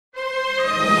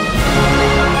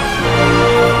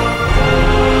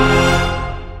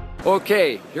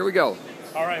Okay, here we go.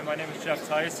 All right, my name is Jeff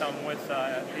Tice. I'm with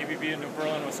ABB in New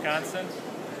Berlin, Wisconsin,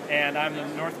 and I'm the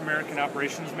North American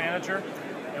Operations Manager.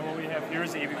 And what we have here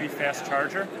is the ABB Fast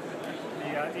Charger.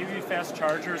 The ABB Fast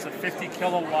Charger is a 50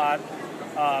 kilowatt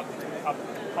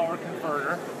power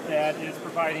converter that is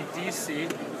providing DC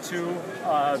to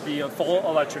the full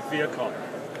electric vehicle.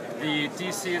 The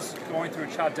DC is going through a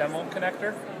CHAdeMO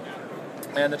connector,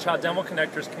 and the CHAdeMO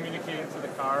connector is communicating to the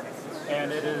car,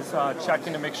 and it is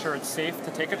checking to make sure it's safe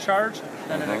to take a charge.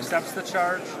 Then it accepts the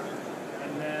charge,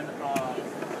 and then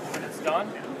when it's done,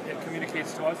 it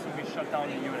communicates to us and we shut down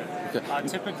the unit. Okay.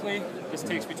 Typically, this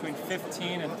takes between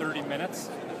 15 and 30 minutes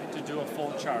to do a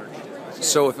full charge.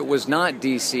 So if it was not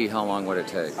DC, how long would it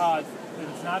take? If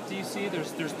it's not DC,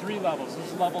 there's three levels.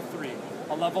 This is level 3.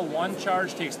 A level 1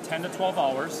 charge takes 10 to 12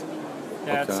 hours.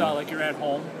 That's like you're at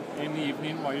home in the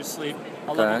evening while you sleep.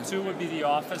 A level 2 would be the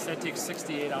office. That takes 6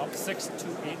 to 8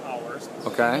 hours.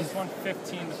 Okay. And this one,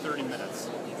 15 to 30 minutes.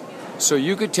 So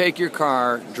you could take your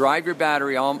car, drive your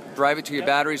battery, drive it to your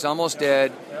battery's almost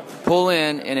dead, pull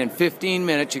in, and in 15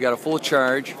 minutes you got a full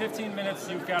charge. In 15 minutes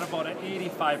you've got about an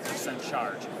 85%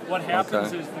 charge. What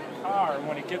happens is the car,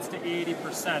 when it gets to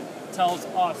 80%, tells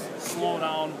us, slow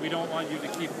down, we don't want you to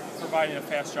keep providing a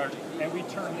fast charge. And we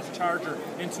turn this charger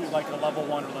into like a level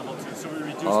 1 or level 2. So we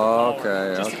reduce the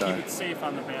power just to keep it safe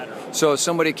on the battery. So if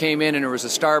somebody came in and there was a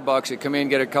Starbucks, you come in,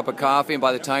 get a cup of coffee, and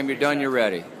by the time you're done, you're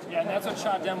ready. Yeah, and that's what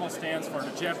CHAdeMO stands for.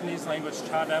 In the Japanese language,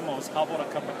 CHAdeMO is how about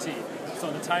a cup of tea. So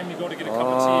the time you go to get a cup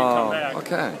of tea and come back,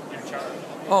 you're charged.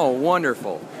 Oh,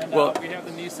 wonderful. And well, we have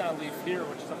the Nissan Leaf here,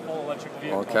 which is a full electric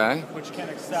vehicle, which can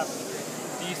accept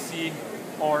DC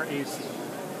or AC.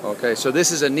 Okay, so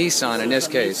this is a Nissan in this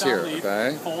case here. Leaf,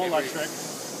 full electric.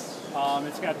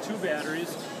 It's got 2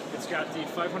 batteries. It's got the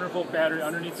 500 volt battery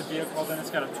underneath the vehicle, then it's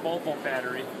got a 12 volt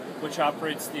battery which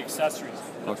operates the accessories.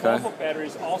 The 12 volt battery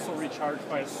is also recharged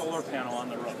by a solar panel on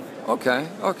the roof. Okay.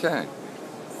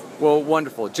 Well,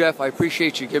 wonderful. Jeff, I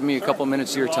appreciate you giving me a couple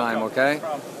minutes of your time, okay? No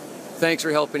problem. Thanks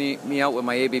for helping me out with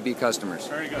my ABB customers.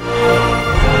 Very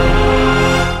good.